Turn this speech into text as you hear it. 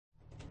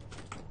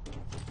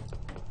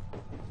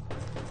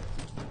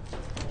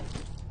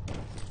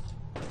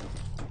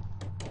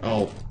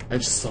Oh, I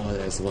just saw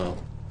it as well.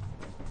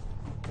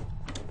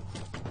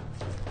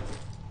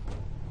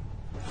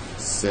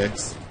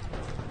 6.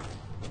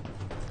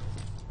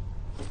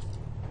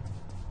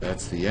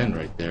 That's the end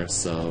right there,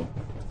 so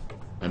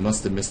I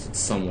must have missed it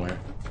somewhere.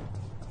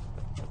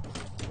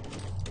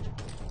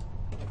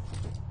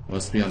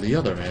 Must be on the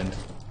other end.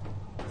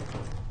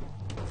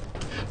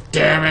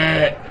 Damn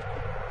it!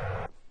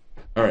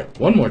 Alright,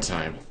 one more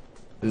time.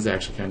 This is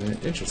actually kind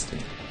of interesting.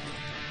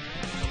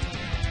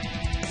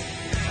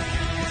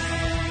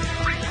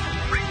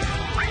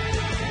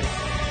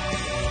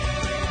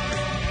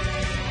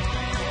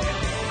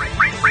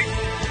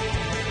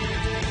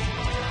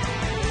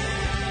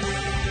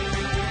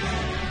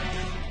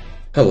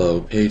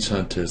 Hello, Page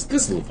Hunters.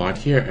 This is Levont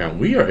here, and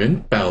we are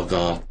in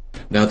Baragoth.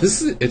 Now,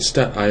 this is an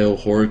itch.io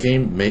horror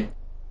game,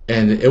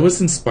 and it was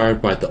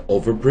inspired by the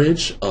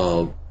Overbridge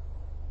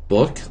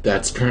book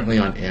that's currently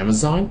on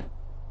Amazon.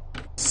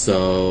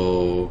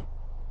 So,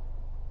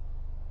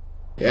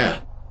 yeah.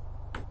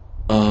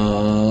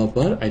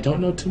 But I don't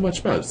know too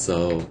much about it,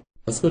 so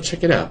let's go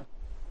check it out.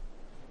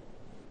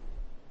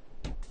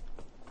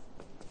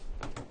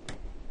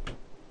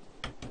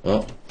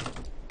 Well.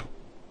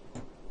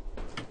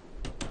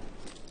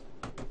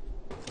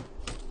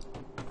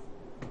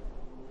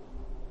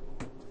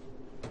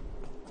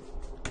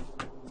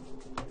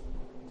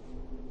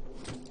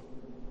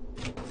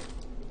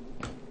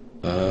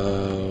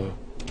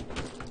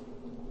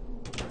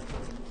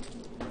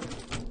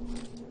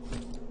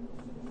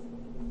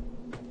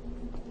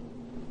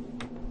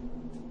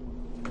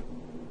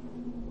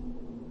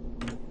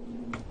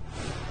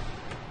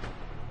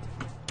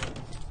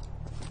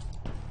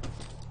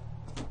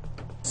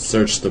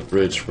 Search the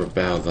bridge for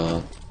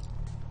Baragoth.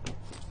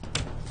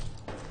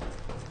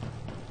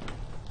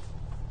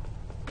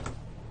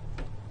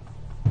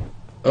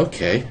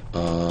 Okay,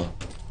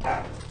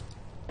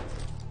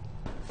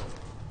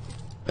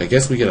 I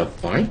guess we gotta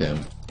find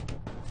him.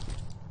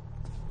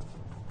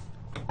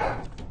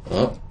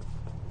 Oh.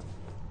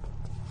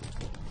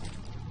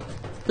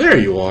 There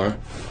you are.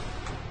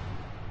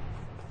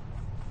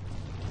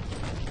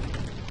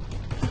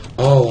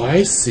 Oh,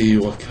 I see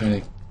what kind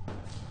of...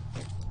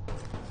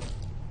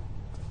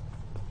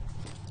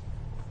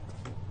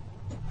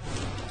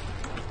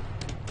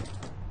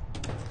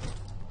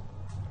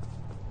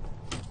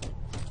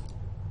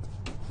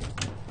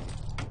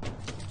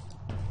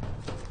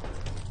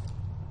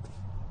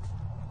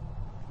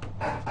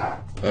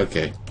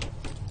 Okay.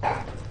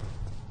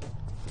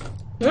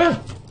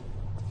 Ah!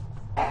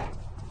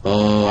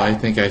 Oh, I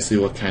think I see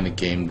what kind of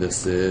game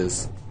this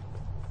is.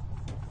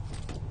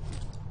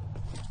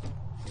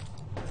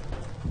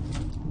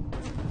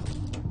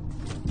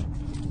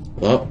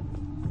 Well,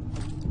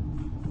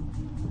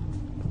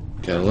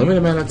 got a limited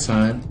amount of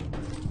time.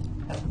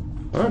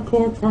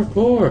 Parkour,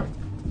 parkour!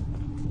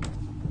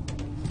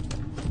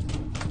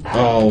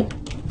 Oh.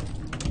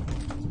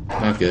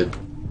 Not good.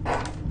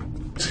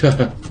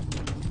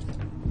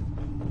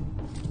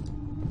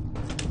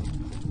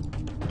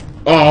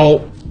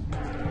 Oh!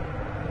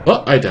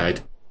 Oh, I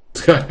died.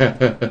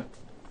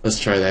 Let's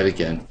try that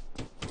again.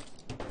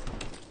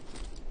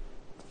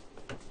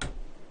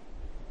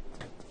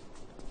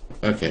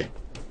 Okay.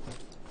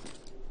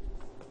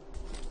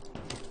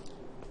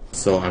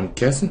 So I'm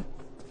guessing...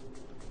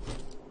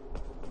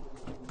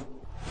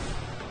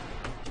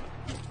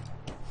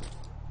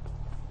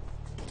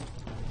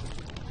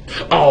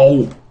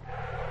 Oh!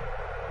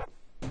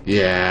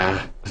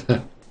 Yeah.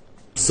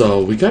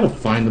 So we gotta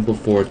find them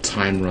before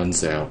time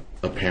runs out,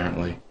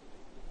 apparently.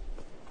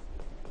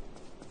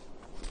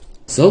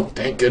 So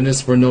thank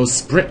goodness for no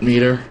sprint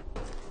meter.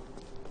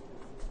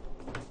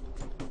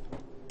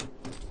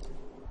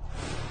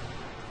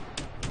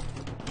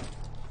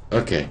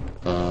 Okay,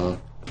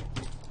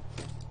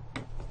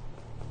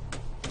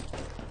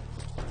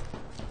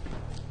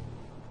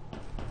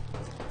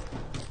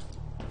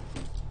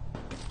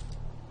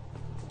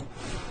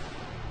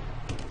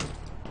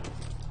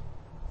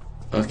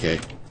 okay.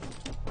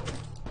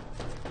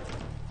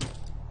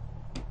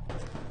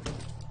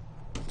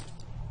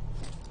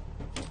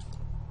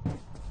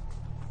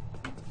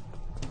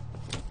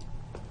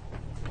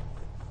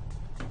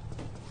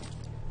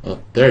 Oh,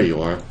 there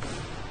you are.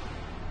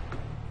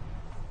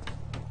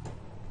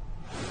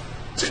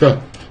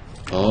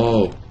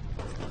 Oh.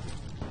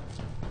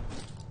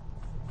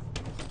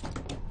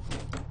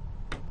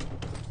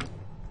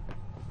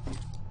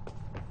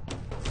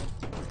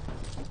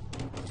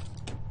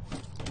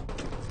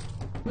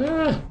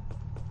 Ah.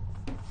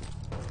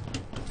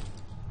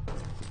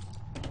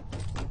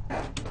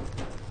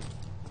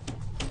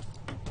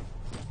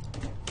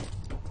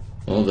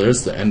 Well,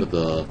 there's the end of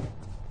the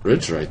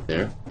bridge right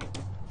there.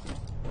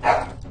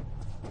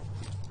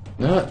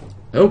 Not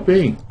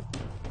helping.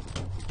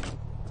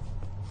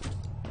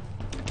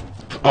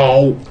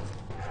 Oh.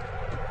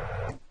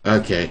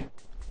 Okay.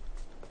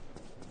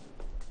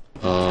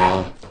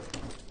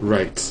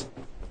 Right.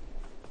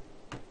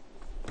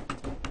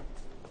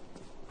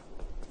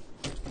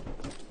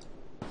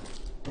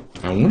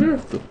 I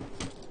wonder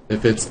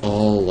if it's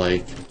all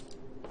like...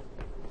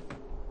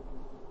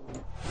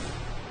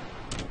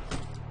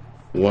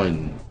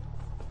 One.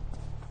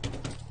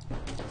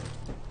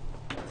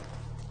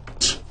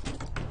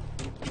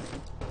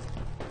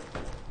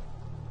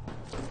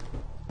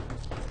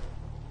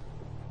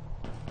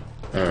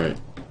 Alright.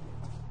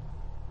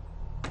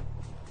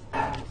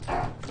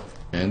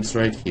 Ends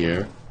right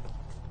here.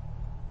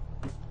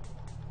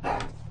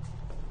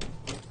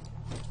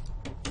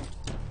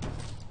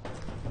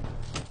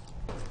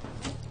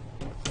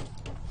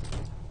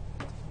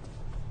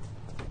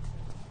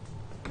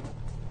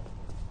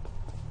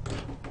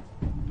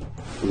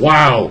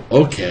 Wow,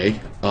 okay.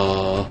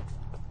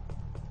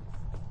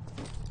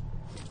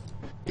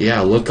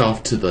 Yeah, look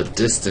off to the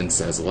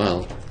distance as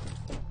well.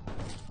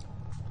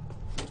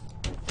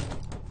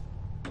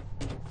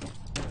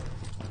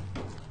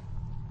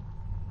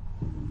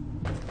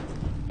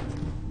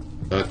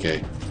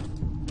 Okay.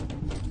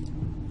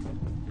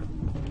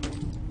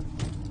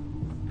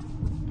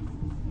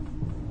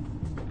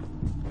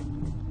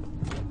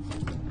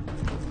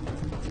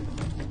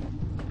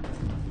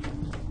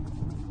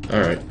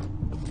 Alright.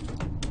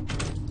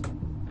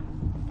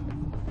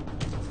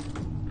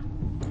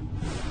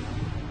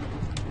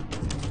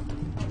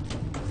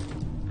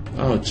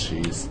 Oh,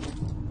 jeez.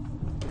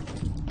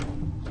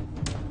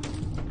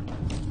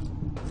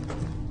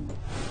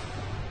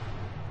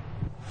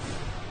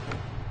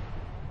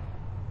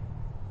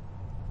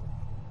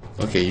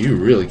 Okay, you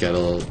really gotta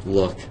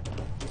look.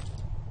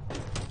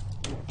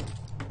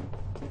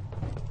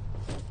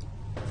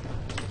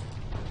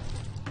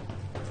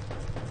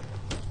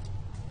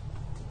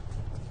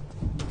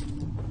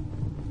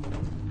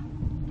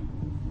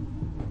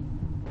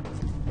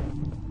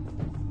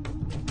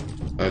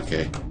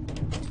 Okay.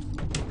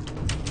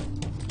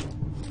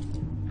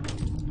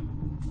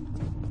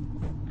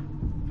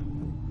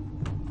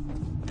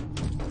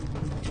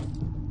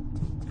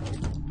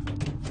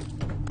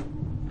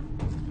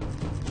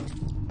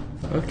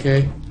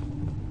 Okay.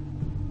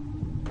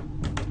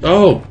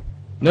 Oh!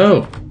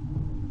 No!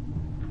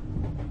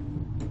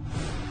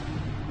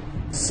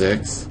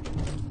 6.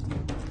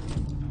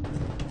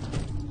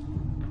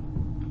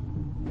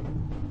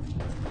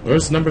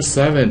 Where's number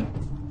 7?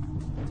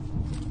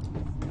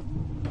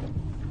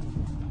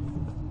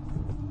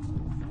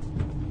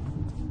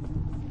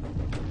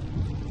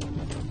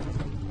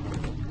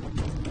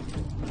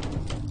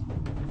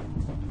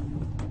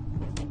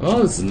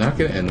 Oh, this is not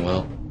gonna end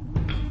well.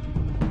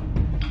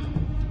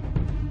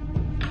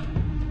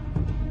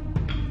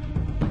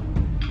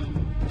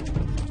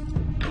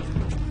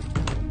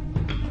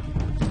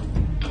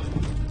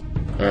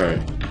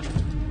 Alright.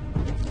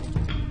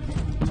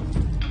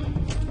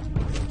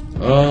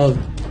 Oh.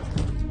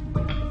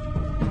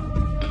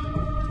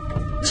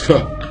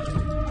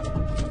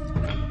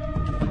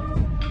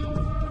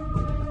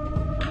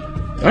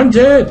 I'm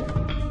dead!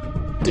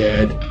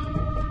 Dead.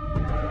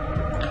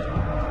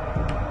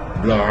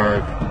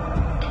 Blarg.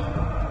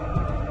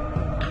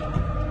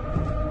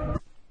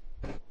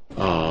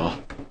 Aw.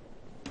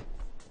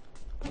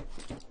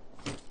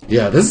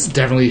 Yeah, this is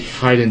definitely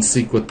hide and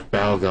seek with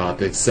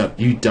Baragoth, except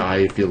you die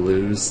if you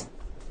lose.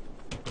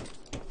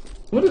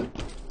 What a...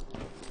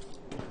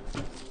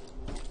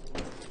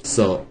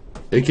 So,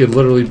 it could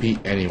literally be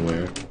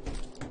anywhere.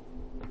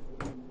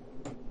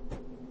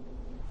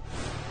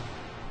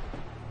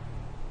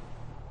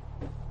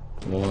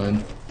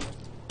 One.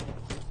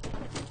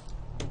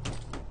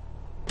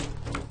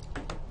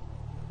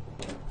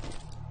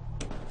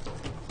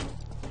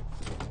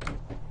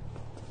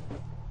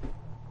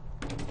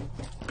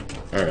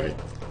 Alright.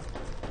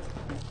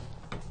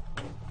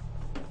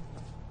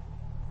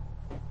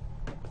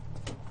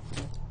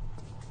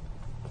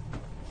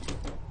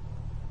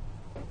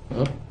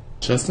 Oh,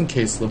 just in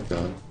case, look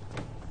up.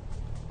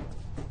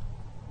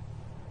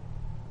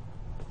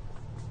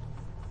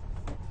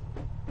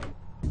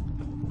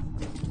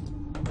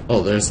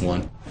 Oh, there's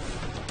one.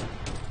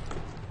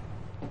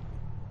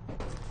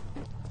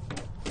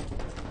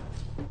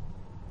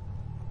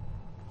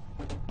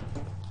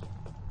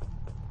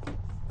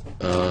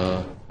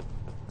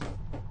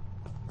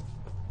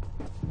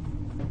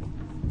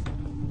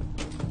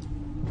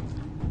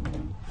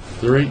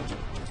 Three.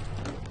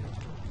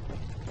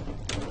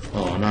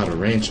 Oh, I'm out of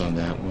range on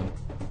that one.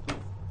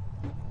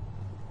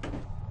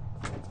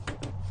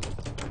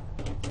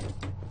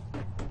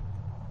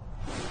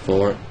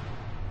 Four.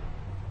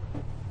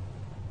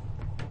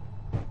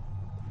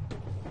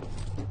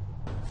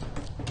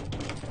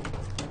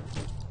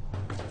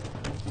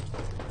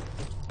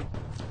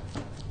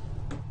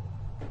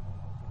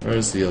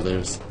 Where's the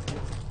others?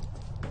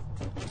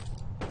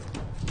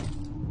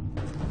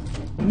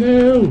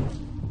 No!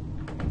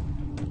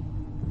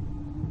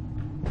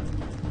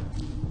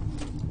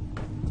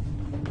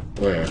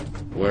 Where?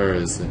 Where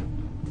is it?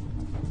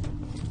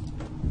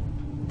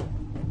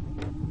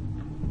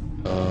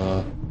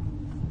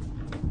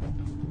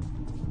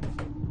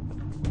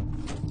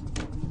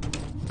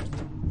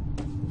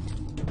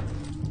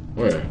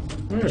 Where?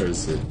 Where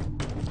is it?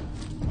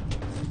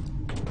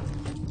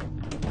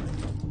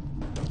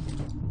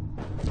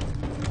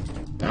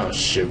 Oh,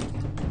 shoot.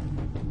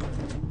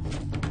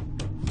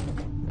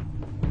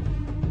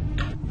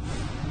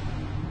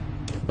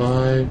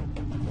 5.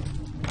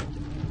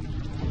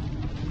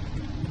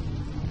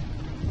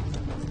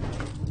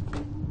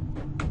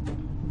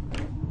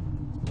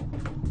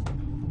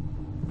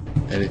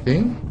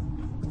 Anything?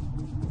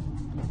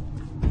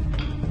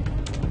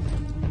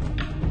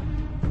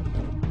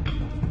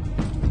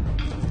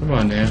 Come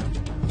on now.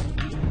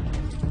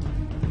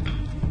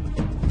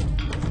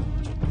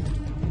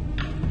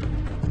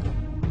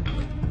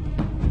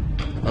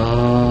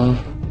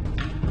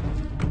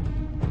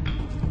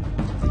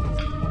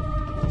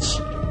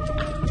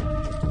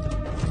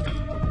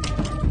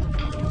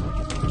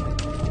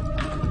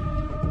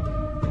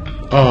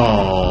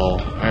 Oh,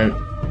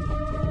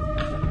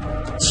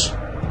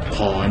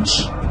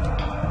 punch.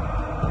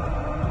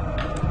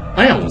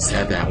 I almost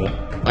had that one.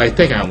 I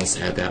think I almost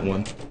had that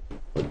one.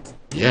 But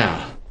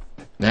yeah,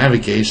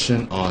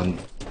 navigation on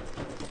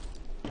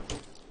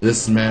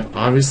this map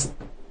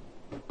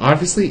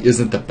obviously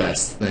isn't the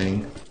best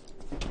thing.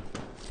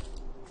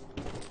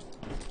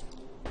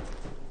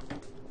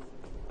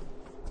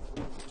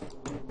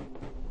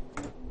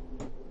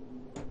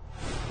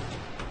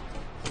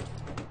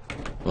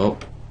 Oh.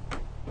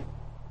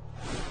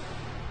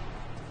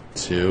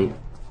 2.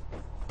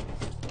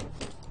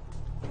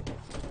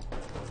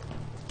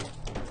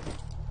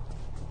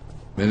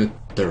 Minute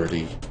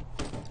 30.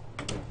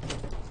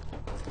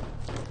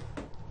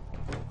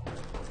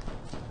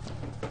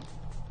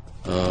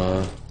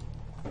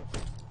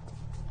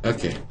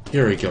 Okay,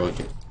 here we go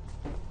again.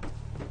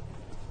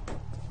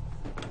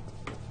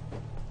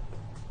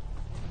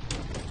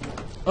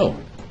 Oh.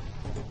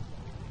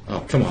 Oh,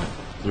 come on.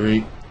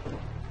 3.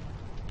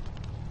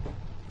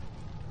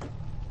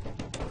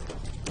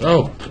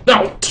 Oh,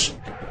 no!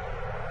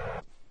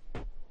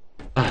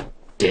 Ah,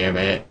 damn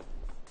it.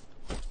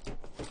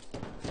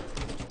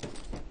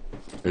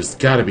 There's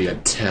gotta be a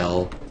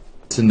tell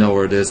to know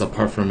where it is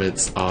apart from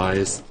its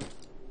eyes.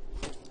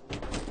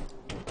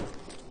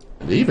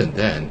 And even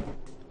then...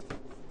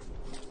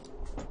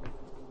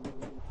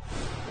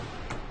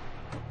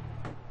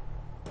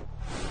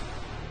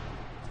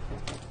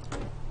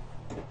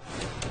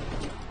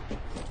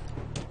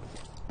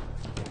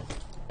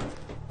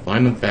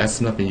 find them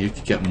fast enough and you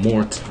can get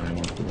more time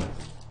off of them.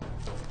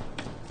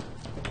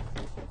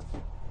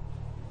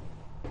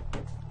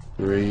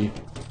 3.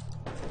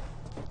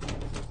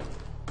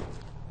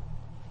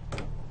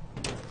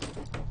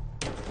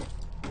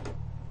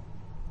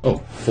 Oh,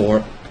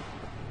 4.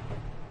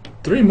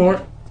 3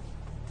 more.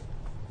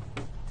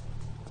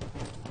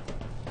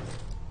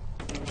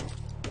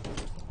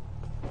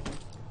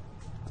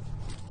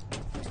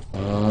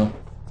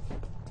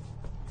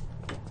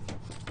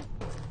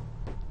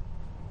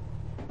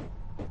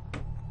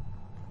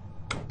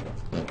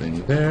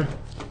 Nothing there.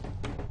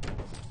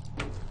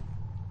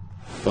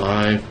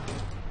 5.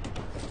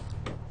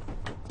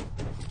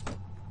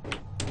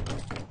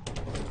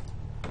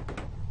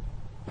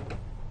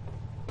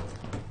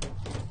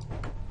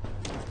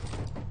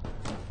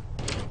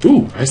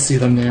 Ooh, I see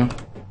them now.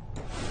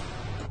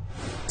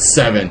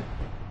 7.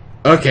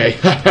 Okay.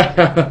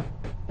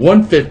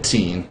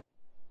 115.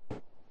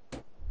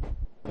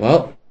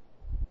 Well,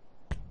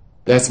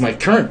 that's my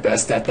current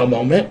best at the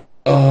moment.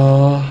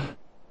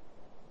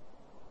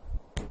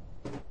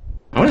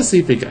 I want to see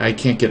if I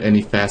can't get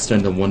any faster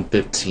than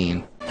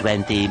 115.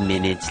 20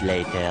 minutes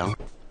later.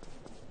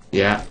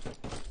 Yeah.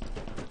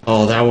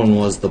 Oh, that one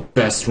was the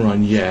best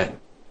run yet.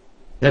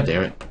 God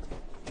damn it.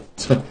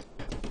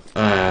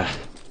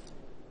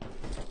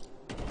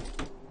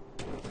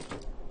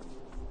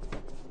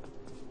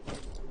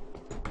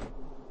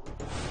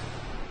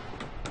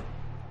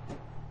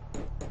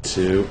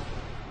 2.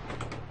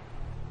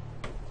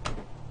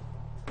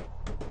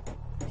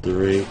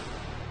 3.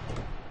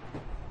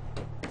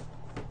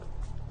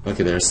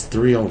 Okay, there's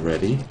 3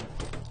 already.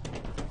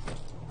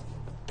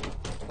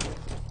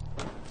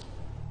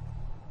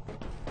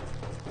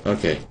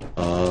 Okay,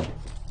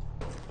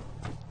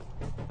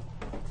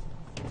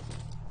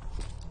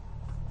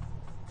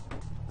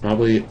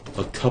 probably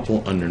a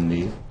couple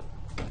underneath.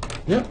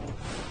 Yep.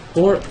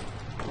 4.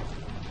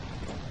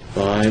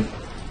 5.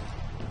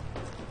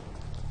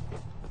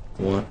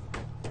 1.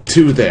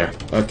 2 there.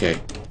 Okay.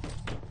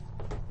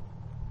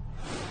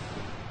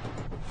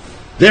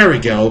 There we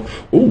go.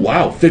 Oh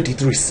wow,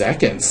 53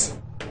 seconds.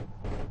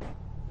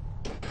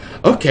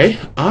 Okay,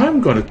 I'm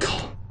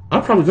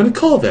probably gonna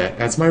call that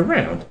as my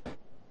round.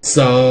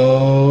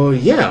 So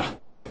yeah,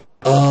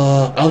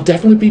 I'll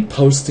definitely be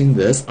posting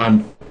this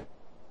on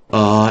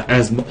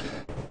as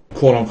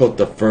quote unquote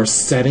the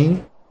first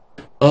setting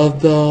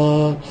of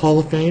the Hall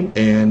of Fame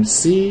and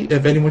see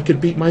if anyone could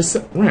beat my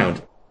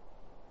round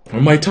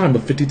or my time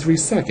of 53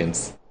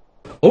 seconds.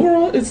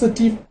 Overall, it's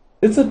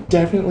a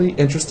definitely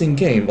interesting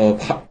game of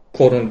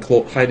quote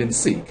unquote hide and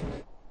seek.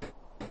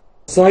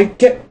 So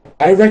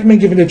I recommend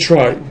giving it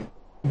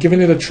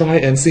a try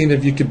and seeing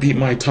if you could beat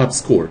my top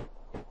score.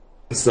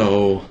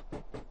 So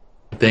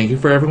thank you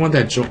for everyone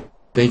that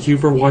thank you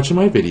for watching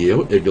my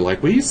video. If you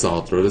like what you saw,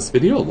 throw this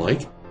video a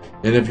like.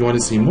 And if you want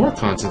to see more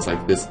content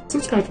like this,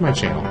 subscribe to my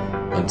channel.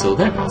 Until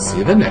then, I'll see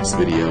you in the next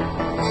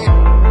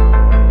video.